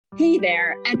Hey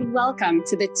there, and welcome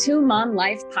to the Two Mom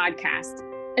Life podcast,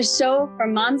 a show for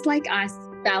moms like us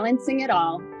balancing it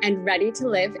all and ready to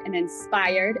live an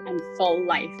inspired and full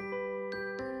life.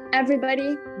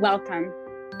 Everybody, welcome.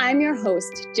 I'm your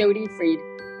host, Jody Freed,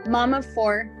 mom of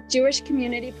four, Jewish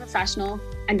community professional,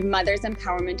 and mother's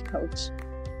empowerment coach.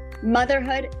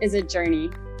 Motherhood is a journey,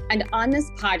 and on this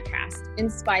podcast,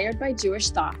 inspired by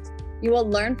Jewish thought, you will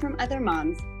learn from other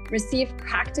moms, receive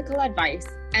practical advice,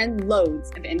 and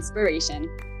loads of inspiration.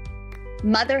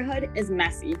 Motherhood is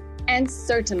messy and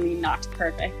certainly not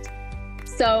perfect.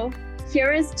 So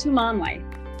here is to Mom Life,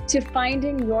 to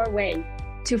finding your way,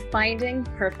 to finding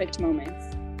perfect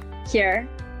moments. Here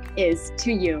is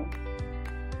to you.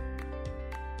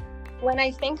 When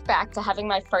I think back to having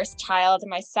my first child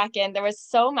and my second, there was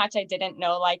so much I didn't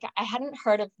know. Like, I hadn't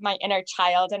heard of my inner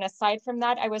child. And aside from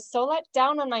that, I was so let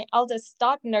down when my eldest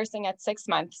stopped nursing at 6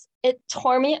 months. It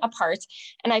tore me apart,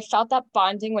 and I felt that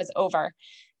bonding was over.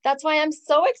 That's why I'm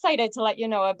so excited to let you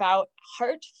know about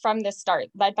Heart from the Start,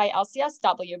 led by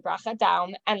LCSW, Bracha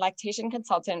Daum, and lactation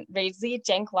consultant Razy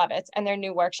Jank-Levitz and their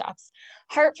new workshops.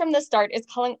 Heart from the Start is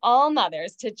calling all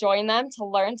mothers to join them to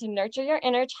learn to nurture your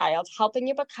inner child, helping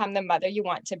you become the mother you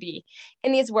want to be.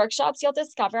 In these workshops, you'll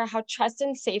discover how trust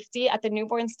and safety at the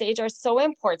newborn stage are so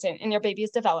important in your baby's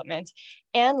development,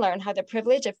 and learn how the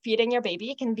privilege of feeding your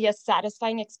baby can be a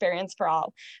satisfying experience for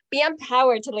all. Be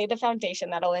empowered to lay the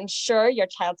foundation that'll ensure your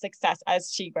child's success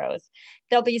as she grows.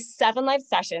 There'll be 7 live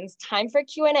sessions, time for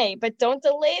Q&A, but don't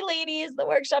delay, ladies. The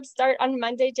workshops start on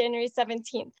Monday, January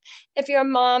 17th. If you're a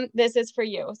mom, this is for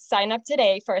you. Sign up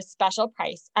today for a special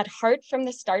price at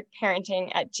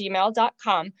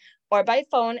heartfromthestartparenting@gmail.com or by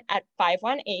phone at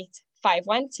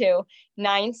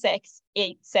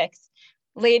 518-512-9686.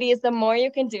 Ladies, the more you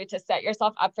can do to set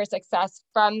yourself up for success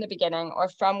from the beginning or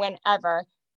from whenever,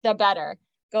 the better.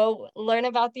 Go learn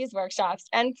about these workshops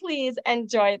and please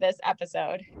enjoy this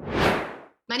episode.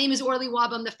 My name is Orly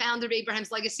Wab. I'm the founder of Abraham's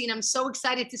Legacy, and I'm so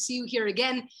excited to see you here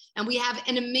again. And we have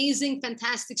an amazing,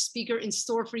 fantastic speaker in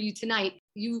store for you tonight.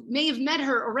 You may have met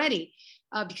her already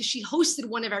because she hosted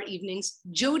one of our evenings,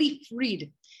 Jody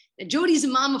Freed. Now, Jody's a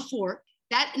mom of 4.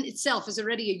 That in itself is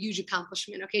already a huge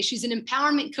accomplishment, okay? She's an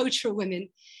empowerment coach for women,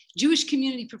 Jewish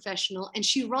community professional, and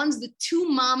she runs the Two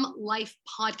Mom Life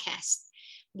podcast,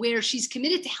 where she's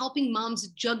committed to helping moms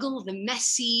juggle the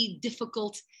messy,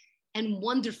 difficult, and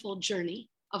wonderful journey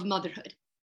of motherhood.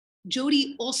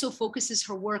 Jody also focuses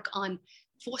her work on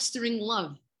fostering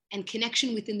love and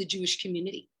connection within the Jewish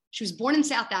community. She was born in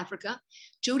South Africa.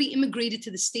 Jody immigrated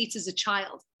to the States as a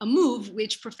child, a move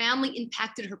which profoundly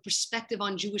impacted her perspective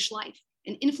on Jewish life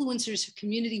and influences her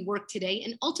community work today,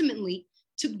 and ultimately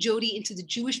took Jody into the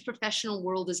Jewish professional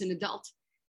world as an adult.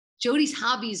 Jody's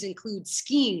hobbies include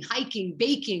skiing, hiking,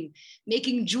 baking,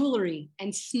 making jewelry,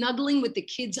 and snuggling with the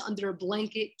kids under a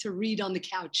blanket to read on the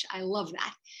couch. I love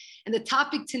that. And the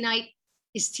topic tonight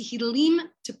is Tehillim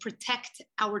to protect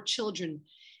our children.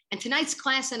 And tonight's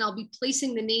class, and I'll be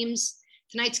placing the names,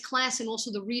 tonight's class and also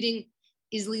the reading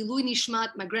is Lilui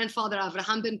Nishmat, my grandfather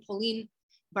Avraham ben Polin,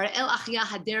 Barel Achia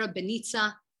Hadera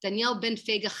Benitza, Daniel ben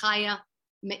Fega Chaya,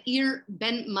 Meir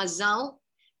ben Mazal,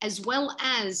 as well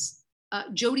as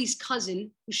Jody's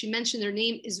cousin, who she mentioned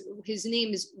his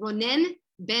name is Ronen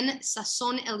ben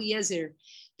Sasson Eliezer.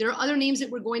 There are other names that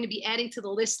we're going to be adding to the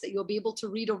list that you'll be able to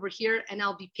read over here, and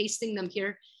I'll be pasting them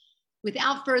here.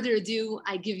 Without further ado,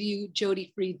 I give you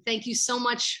Jody Freed. Thank you so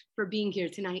much for being here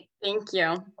tonight. Thank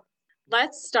you.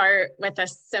 Let's start with a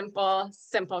simple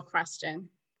question.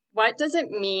 What does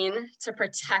it mean to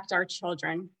protect our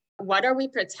children? What are we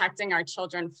protecting our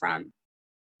children from?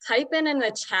 Type in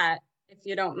the chat, if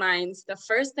you don't mind, the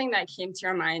first thing that came to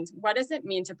your mind. What does it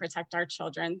mean to protect our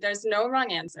children? There's no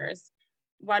wrong answers.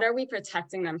 What are we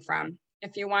protecting them from?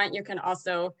 If you want, you can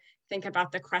also think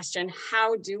about the question,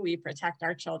 how do we protect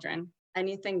our children?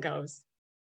 Anything goes.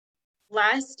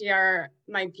 Last year,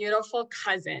 my beautiful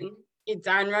cousin,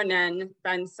 Idan Ronen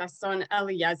ben Sasson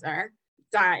Eliezer,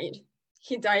 died.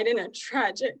 He died in a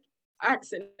tragic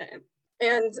accident.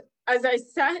 And as I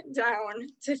sat down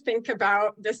to think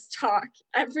about this talk,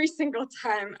 every single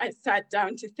time I sat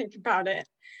down to think about it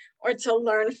or to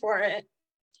learn for it,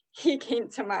 he came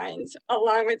to mind,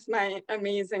 along with my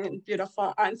amazing and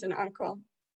beautiful aunt and uncle,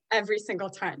 every single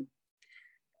time.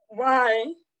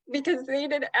 Why? Because they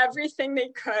did everything they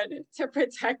could to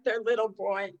protect their little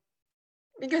boy.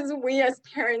 Because we as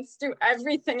parents do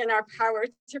everything in our power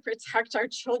to protect our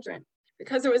children.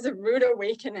 Because it was a rude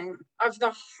awakening of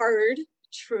the hard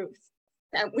truth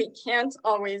that we can't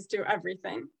always do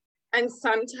everything. And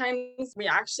sometimes we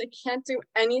actually can't do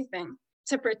anything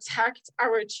to protect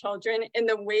our children in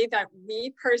the way that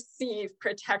we perceive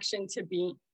protection to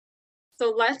be.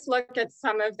 So let's look at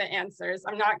some of the answers.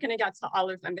 I'm not going to get to all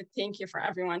of them, but thank you for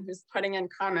everyone who's putting in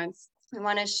comments. We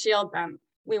want to shield them.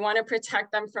 We want to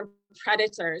protect them from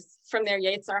predators, from their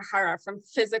Yetzer Hara, from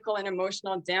physical and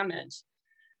emotional damage.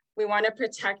 We want to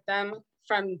protect them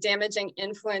from damaging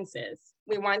influences.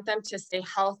 We want them to stay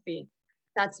healthy.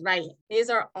 That's right. These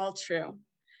are all true.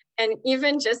 And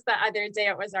even just the other day,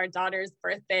 it was our daughter's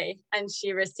birthday, and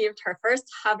she received her first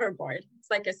hoverboard.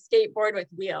 It's like a skateboard with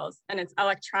wheels, and it's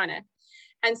electronic.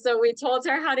 And so we told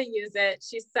her how to use it.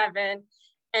 She's 7.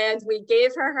 And we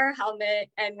gave her her helmet.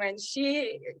 And when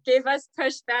she gave us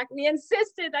pushback, we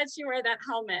insisted that she wear that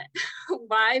helmet.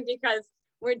 Why? Because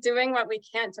we're doing what we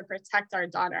can to protect our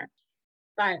daughter.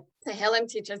 But Tehillim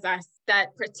teaches us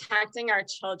that protecting our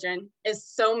children is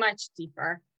so much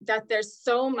deeper, that there's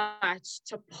so much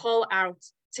to pull out,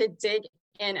 to dig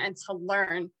in, and to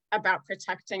learn about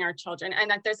protecting our children.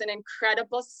 And that there's an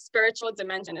incredible spiritual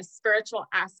dimension, a spiritual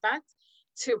aspect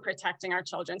to protecting our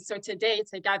children. So today,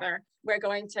 together, we're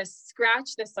going to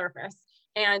scratch the surface,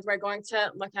 and we're going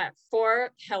to look at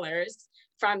 4 pillars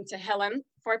from Tehillim,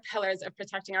 4 pillars of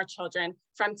protecting our children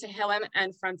from Tehillim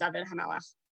and from David HaMelech.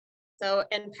 So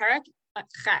in Parak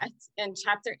Chet, in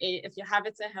chapter 8, if you have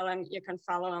it Tehillim, you can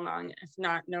follow along. If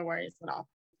not, no worries at all.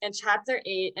 In chapter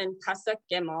 8, in Pasuk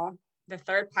Gimel, the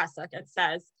 3rd Pasuk, it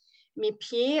says,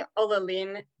 Mipi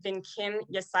olalim vinkim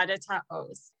yesadeta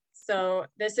oz. So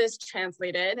this is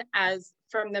translated as,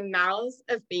 from the mouths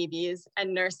of babies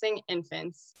and nursing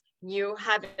infants, you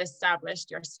have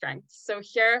established your strength. So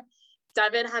here,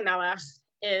 David HaMelech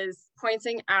is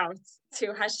pointing out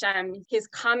to Hashem, he's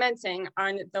commenting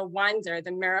on the wonder,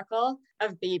 the miracle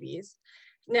of babies.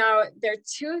 Now, there are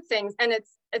 2 things, and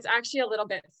it's actually a little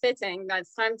bit fitting that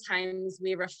sometimes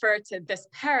we refer to this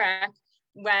parak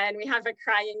when we have a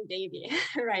crying baby,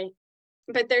 right?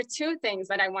 But there are 2 things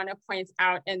that I want to point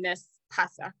out in this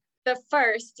pasuk. The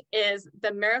first is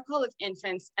the miracle of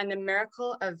infants and the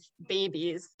miracle of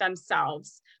babies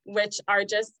themselves, which are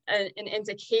just an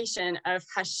indication of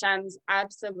Hashem's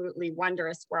absolutely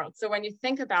wondrous world. So when you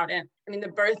think about it, I mean, the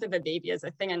birth of a baby is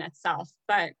a thing in itself,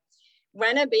 but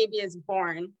when a baby is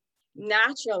born,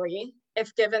 naturally,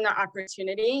 if given the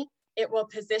opportunity, it will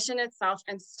position itself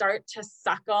and start to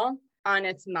suckle on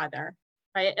its mother,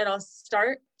 right? It'll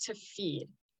start to feed.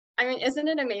 I mean, isn't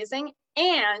it amazing?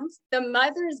 And the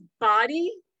mother's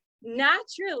body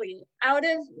naturally, out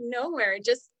of nowhere,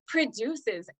 just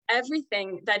produces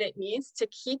everything that it needs to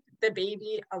keep the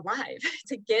baby alive,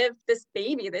 to give this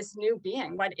baby, this new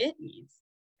being, what it needs.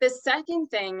 The second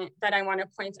thing that I want to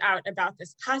point out about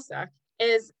this pasuk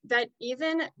is that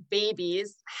even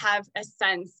babies have a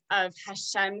sense of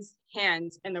Hashem's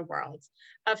hand in the world,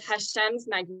 of Hashem's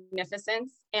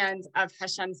magnificence and of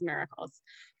Hashem's miracles.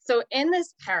 So in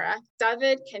this para,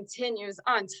 David continues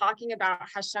on talking about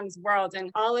Hashem's world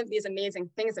and all of these amazing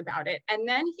things about it. And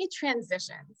then he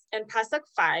transitions. In Pasuk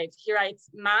 5, he writes,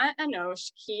 Ma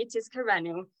anosh ki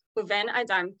tizkarenu, uven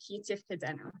adam ki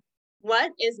tifkedenu.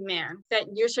 What is man that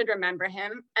you should remember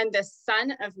him, and the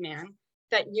son of man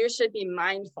that you should be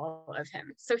mindful of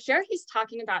him? So here he's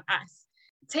talking about us.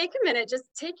 Take a minute, just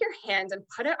take your hand and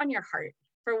put it on your heart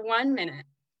for 1 minute,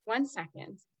 1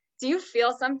 second. Do you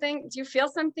feel something? Do you feel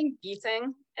something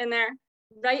beating in there?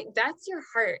 Right? That's your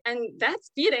heart. And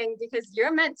that's beating because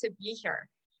you're meant to be here,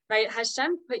 right?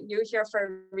 Hashem put you here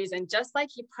for a reason, just like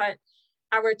he put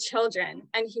our children,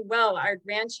 and he will, our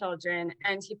grandchildren,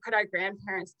 and he put our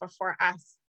grandparents before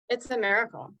us. It's a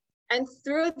miracle. And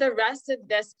through the rest of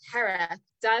this parak,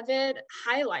 David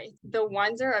highlights the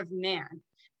wonder of man.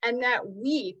 And that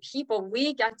we, people,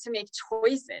 we get to make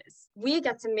choices. We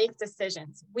get to make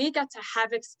decisions. We get to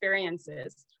have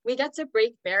experiences. We get to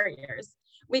break barriers.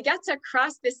 We get to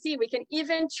cross the sea. We can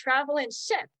even travel in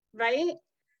ship, right?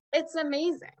 It's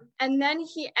amazing. And then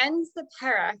he ends the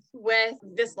parak with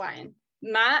this line,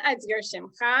 Ma adir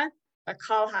shimcha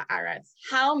b'kol ha'aretz.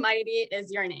 How mighty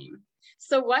is your name?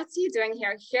 So what's he doing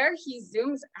here? Here he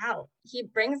zooms out. He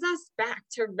brings us back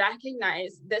to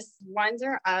recognize this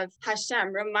wonder of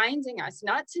Hashem, reminding us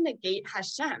not to negate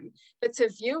Hashem, but to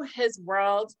view his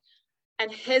world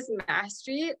and his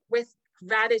mastery with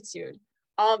gratitude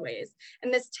always.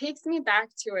 And this takes me back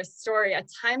to a story, a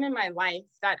time in my life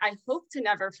that I hope to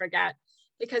never forget,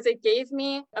 because it gave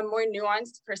me a more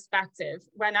nuanced perspective.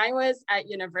 When I was at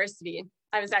university,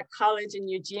 I was at college in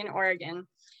Eugene, Oregon.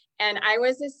 And I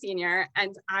was a senior,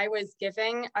 and I was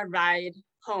giving a ride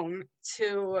home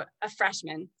to a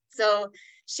freshman. So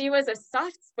she was a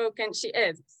soft-spoken, she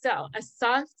is still a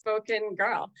soft-spoken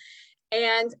girl.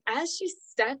 And as she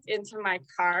stepped into my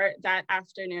car that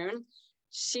afternoon,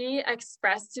 she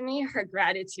expressed to me her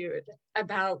gratitude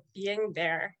about being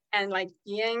there and like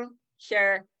being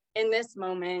here in this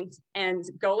moment and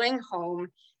going home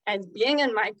and being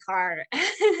in my car.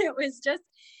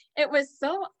 It was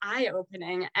so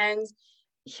eye-opening. And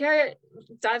here,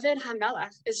 David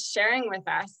HaMelech is sharing with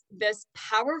us this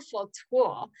powerful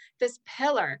tool, this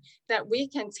pillar that we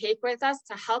can take with us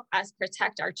to help us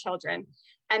protect our children.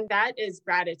 And that is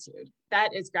gratitude.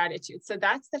 That is gratitude. So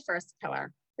that's the first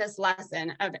pillar, this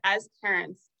lesson of, as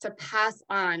parents, to pass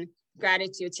on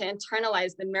gratitude, to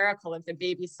internalize the miracle of the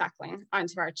baby suckling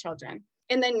onto our children.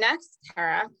 In the next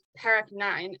parak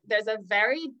 9, there's a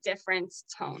very different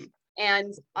tone.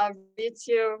 And I'll read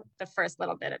to you the first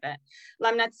little bit of it.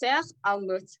 Lamnatseach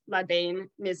almut labein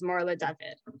mizmor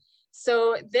leDavid.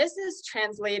 So this is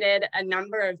translated a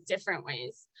number of different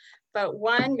ways, but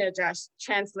one midrash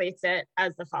translates it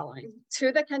as the following: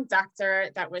 to the conductor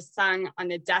that was sung on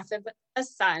the death of a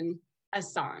son, a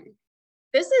song.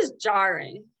 This is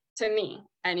jarring to me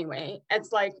anyway.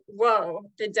 It's like, whoa,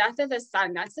 the death of a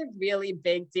son, that's a really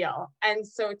big deal. And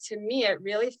so to me, it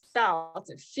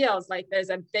feels like there's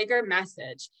a bigger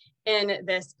message in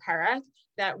this parak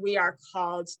that we are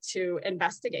called to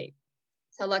investigate,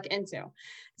 to look into.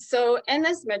 So in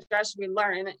this midrash, we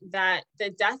learn that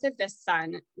the death of this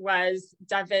son was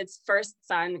David's first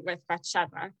son with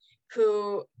Bathsheba,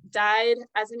 who died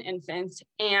as an infant.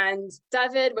 And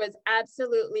David was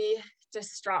absolutely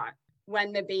distraught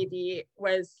when the baby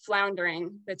was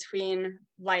floundering between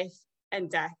life and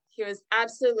death. He was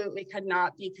absolutely could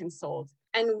not be consoled.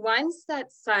 And once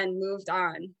that son moved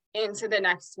on into the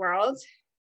next world,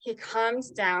 he calmed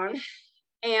down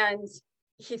and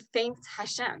he thanked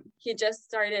Hashem. He just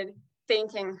started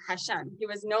thanking Hashem. He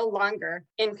was no longer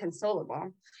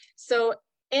inconsolable. So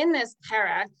in this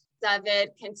parak, David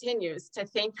continues to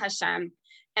thank Hashem,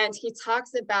 and he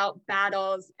talks about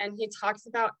battles and he talks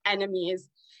about enemies.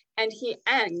 And he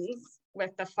ends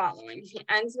with the following. He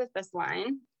ends with this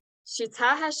line: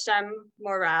 Shita Hashem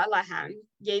mora lahem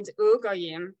yed'u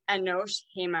goyim enosh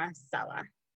hema sela.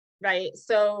 Right?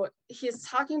 So he's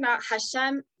talking about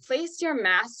Hashem placed your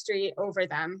mastery over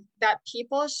them, that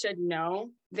people should know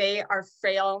they are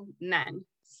frail men.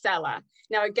 Sela.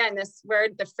 Now, again, this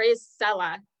word, the phrase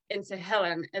Sela in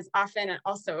Tehillim is often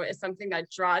also is something that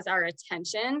draws our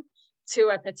attention to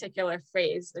a particular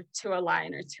phrase or to a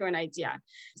line or to an idea.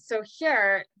 So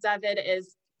here, David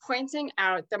is pointing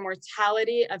out the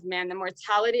mortality of man, the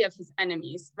mortality of his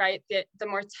enemies, right? The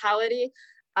mortality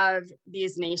of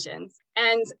these nations.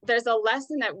 And there's a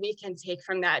lesson that we can take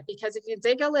from that, because if you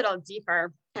dig a little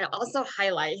deeper, it also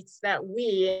highlights that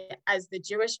we, as the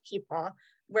Jewish people,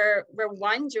 we're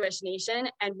one Jewish nation,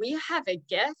 and we have a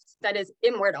gift that is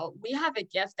immortal. We have a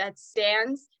gift that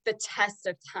stands the test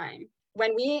of time.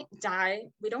 When we die,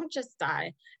 we don't just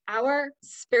die. Our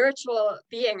spiritual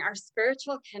being, our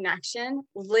spiritual connection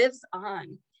lives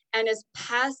on and is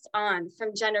passed on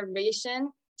from generation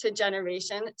to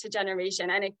generation to generation.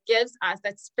 And it gives us,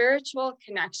 that spiritual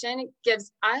connection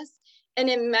gives us an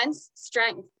immense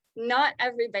strength. Not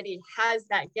everybody has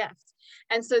that gift.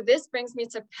 And so this brings me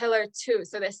to pillar 2.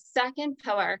 So the second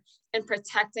pillar in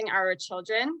protecting our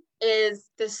children is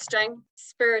the strength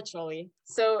spiritually.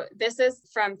 So this is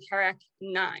from parak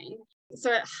 9.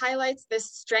 So it highlights this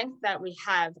strength that we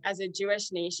have as a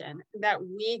Jewish nation that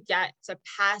we get to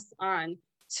pass on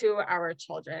to our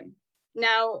children.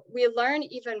 Now, we learn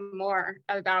even more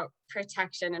about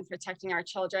protection and protecting our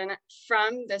children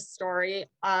from the story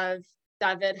of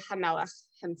David HaMelech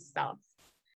himself.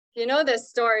 You know the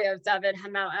story of David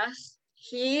HaMelech.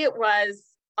 He was,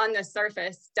 on the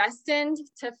surface, destined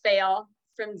to fail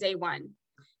from day one.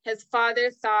 His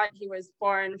father thought he was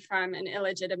born from an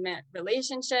illegitimate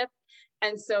relationship,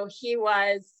 and so he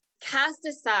was cast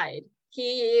aside.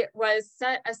 He was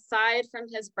set aside from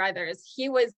his brothers. He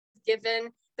was given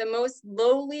the most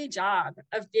lowly job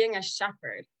of being a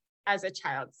shepherd as a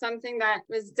child, something that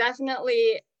was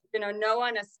definitely, no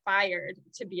one aspired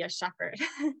to be a shepherd.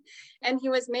 And he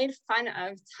was made fun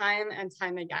of time and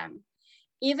time again.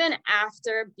 Even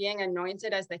after being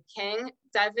anointed as the king,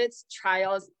 David's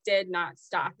trials did not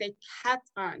stop. They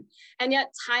kept on. And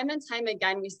yet time and time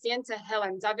again, we see in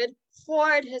Tehillim, David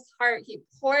poured his heart, he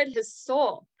poured his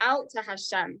soul out to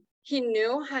Hashem. He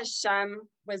knew Hashem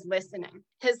was listening.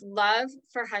 His love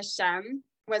for Hashem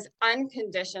was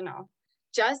unconditional,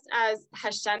 just as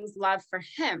Hashem's love for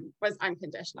him was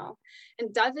unconditional.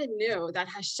 And David knew that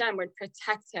Hashem would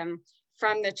protect him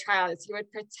from the trials. He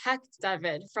would protect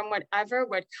David from whatever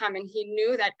would come. And he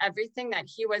knew that everything that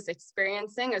he was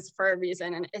experiencing is for a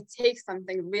reason. And it takes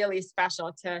something really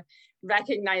special to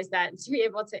recognize that, to be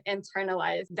able to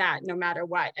internalize that no matter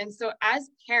what. And so as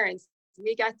parents,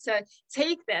 We get to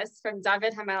take this from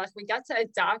David HaMelech. We get to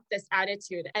adopt this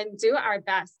attitude and do our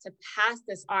best to pass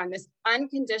this on, this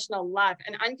unconditional love,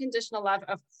 an unconditional love,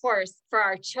 of course, for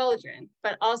our children,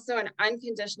 but also an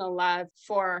unconditional love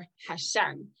for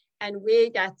Hashem. And we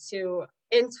get to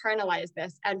internalize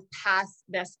this and pass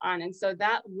this on. And so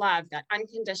that love, that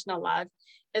unconditional love,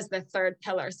 is the third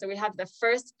pillar. So we have the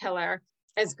first pillar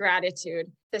is gratitude.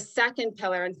 The second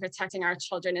pillar in protecting our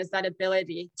children is that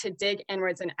ability to dig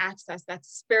inwards and access that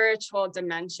spiritual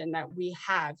dimension that we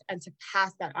have and to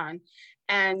pass that on.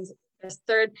 And the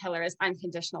third pillar is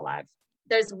unconditional love.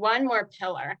 There's one more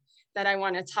pillar that I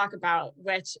want to talk about,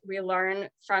 which we learn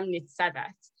from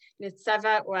Nitzevet.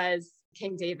 Nitzevet was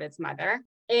King David's mother.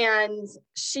 And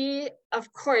she,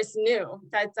 of course, knew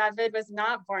that David was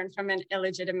not born from an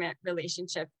illegitimate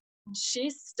relationship. She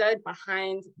stood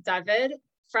behind David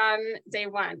from day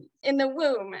one in the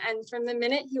womb and from the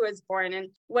minute he was born. And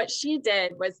what she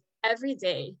did was every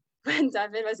day when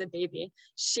David was a baby,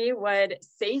 she would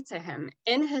say to him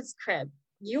in his crib,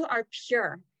 "You are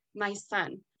pure, my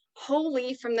son,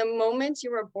 holy from the moment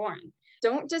you were born.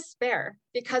 Don't despair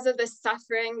because of the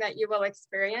suffering that you will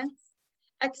experience.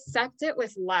 Accept it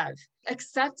with love.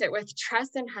 Accept it with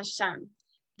trust in Hashem.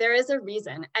 There is a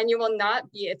reason, and you will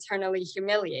not be eternally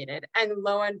humiliated." And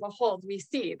lo and behold, we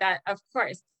see that, of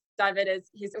course, David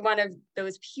he's one of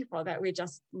those people that we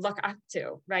just look up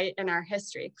to, right, in our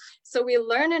history. So we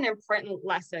learn an important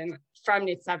lesson from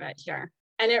Nitzevet here.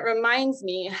 And it reminds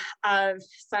me of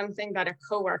something that a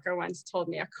coworker once told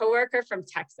me, a coworker from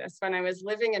Texas, when I was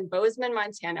living in Bozeman,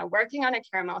 Montana, working on a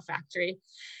caramel factory.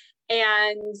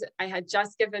 And I had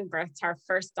just given birth to our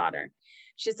first daughter.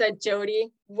 She said,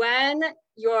 "Jody, when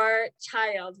your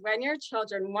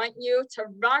children want you to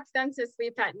rock them to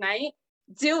sleep at night,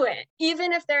 do it.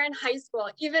 Even if they're in high school,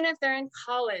 even if they're in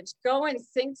college, go and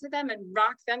sing to them and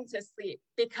rock them to sleep,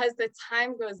 because the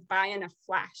time goes by in a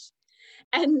flash."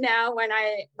 And now when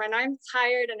I'm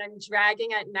tired and I'm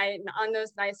dragging at night, and on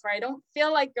those nights where I don't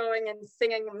feel like going and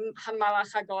singing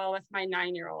Hamalach HaGoel with my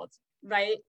 9-year-old,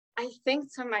 right? I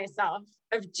think to myself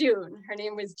of June, her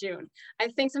name was June. I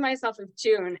think to myself of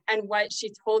June and what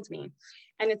she told me.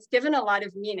 And it's given a lot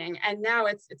of meaning. And now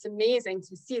it's amazing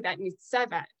to see that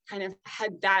Nitzevet kind of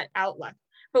had that outlook.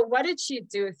 But what did she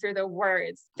do through the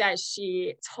words that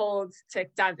she told to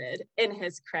David in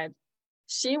his crib?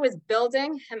 She was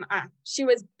building him up. She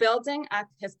was building up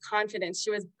his confidence. She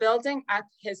was building up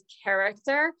his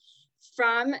character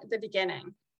from the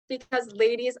beginning. Because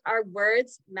ladies, our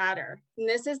words matter. And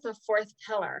this is the fourth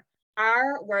pillar.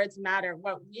 Our words matter.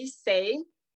 What we say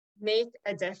make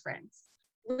a difference.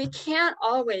 We can't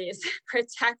always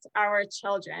protect our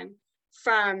children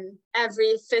from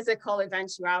every physical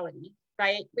eventuality,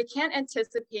 right? We can't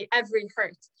anticipate every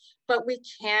hurt, but we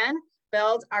can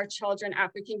build our children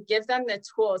up. We can give them the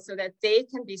tools so that they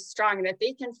can be strong, that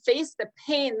they can face the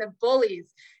pain, the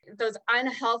bullies, those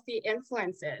unhealthy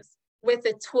influences, with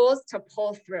the tools to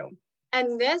pull through.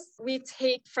 And this we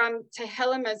take from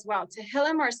Tehillim as well.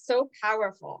 Tehillim are so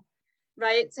powerful,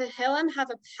 right? Tehillim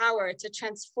have a power to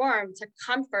transform, to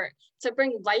comfort, to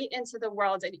bring light into the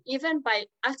world. And even by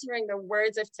uttering the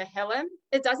words of Tehillim,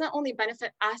 it doesn't only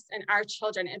benefit us and our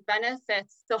children, it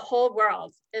benefits the whole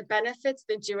world. It benefits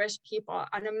the Jewish people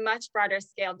on a much broader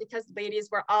scale, because ladies,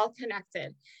 we're all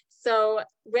connected. So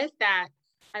with that,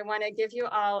 I want to give you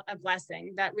all a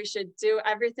blessing that we should do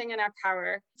everything in our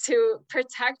power to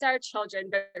protect our children,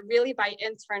 but really by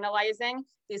internalizing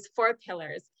these four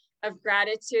pillars of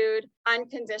gratitude,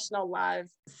 unconditional love,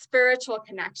 spiritual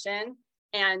connection,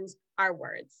 and our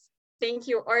words. Thank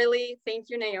you, Orly. Thank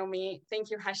you, Naomi. Thank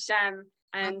you, Hashem.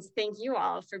 And thank you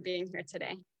all for being here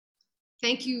today.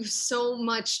 Thank you so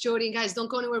much, Jody. And guys, don't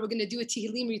go anywhere. We're going to do a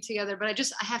Tehillim read together, but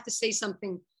I have to say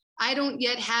something. I don't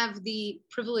yet have the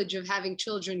privilege of having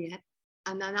children yet.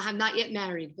 I'm not yet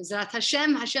married. B'ezrat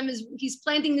Hashem, he's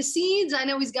planting the seeds. I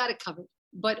know he's got it covered.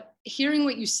 But hearing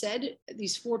what you said,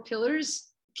 these four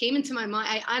pillars came into my mind.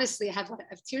 I honestly have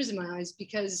tears in my eyes,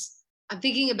 because I'm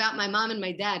thinking about my mom and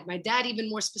my dad. My dad, even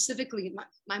more specifically,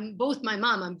 both my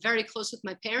mom, I'm very close with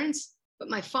my parents, but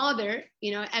my father,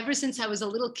 ever since I was a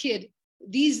little kid,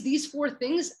 these four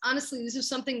things, honestly, this is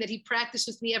something that he practiced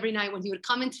with me every night when he would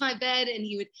come into my bed, and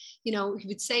he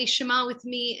would say Shema with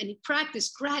me, and he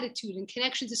practiced gratitude and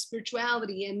connection to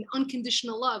spirituality and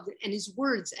unconditional love and his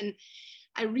words. And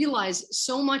I realized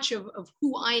so much of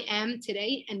who I am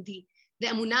today, and the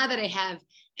emunah that I have,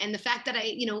 and the fact that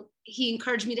he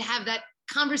encouraged me to have that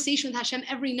conversation with Hashem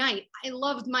every night. I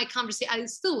loved my conversation. I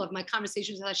still love my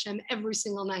conversations with Hashem every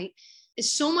single night.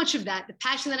 Is so much of that, the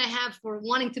passion that I have for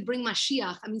wanting to bring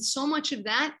Mashiach. I mean, so much of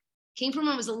that came from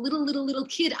when I was a little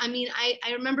kid. I mean,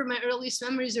 I remember my earliest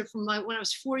memories are from when I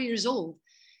was 4 years old.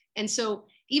 And so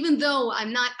even though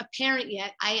I'm not a parent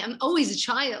yet, I am always a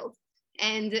child.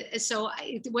 And so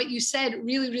what you said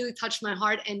really touched my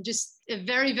heart, and just a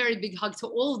very, very big hug to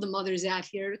all of the mothers out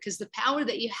here, because the power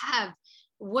that you have,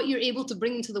 what you're able to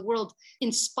bring into the world,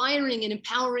 inspiring and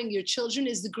empowering your children,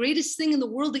 is the greatest thing in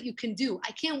the world that you can do.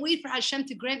 I can't wait for Hashem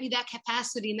to grant me that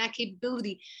capacity and that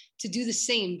capability to do the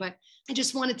same. But I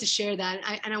just wanted to share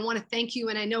that. And I want to thank you.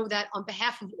 And I know that on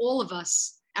behalf of all of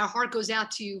us, our heart goes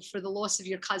out to you for the loss of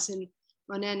your cousin,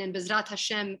 Ronen, and Bezrat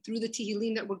Hashem, through the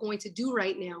Tehillim that we're going to do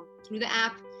right now, through the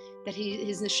app, that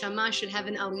his neshama should have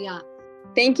an aliyah.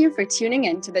 Thank you for tuning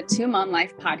in to the Two Mom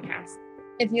Life podcast.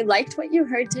 If you liked what you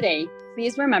heard today,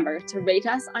 please remember to rate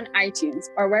us on iTunes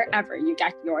or wherever you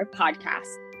get your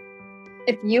podcasts.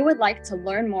 If you would like to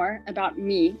learn more about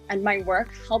me and my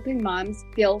work helping moms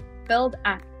feel filled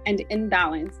up and in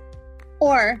balance,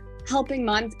 or helping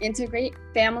moms integrate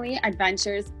family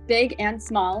adventures, big and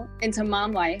small, into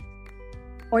mom life,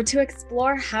 or to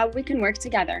explore how we can work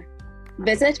together,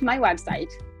 visit my website,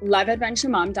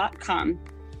 loveadventuremom.com,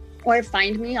 or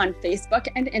find me on Facebook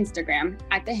and Instagram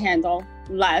at the handle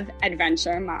Love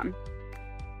Adventure Mom.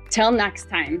 Till next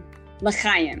time,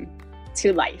 l'chaim,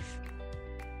 to life.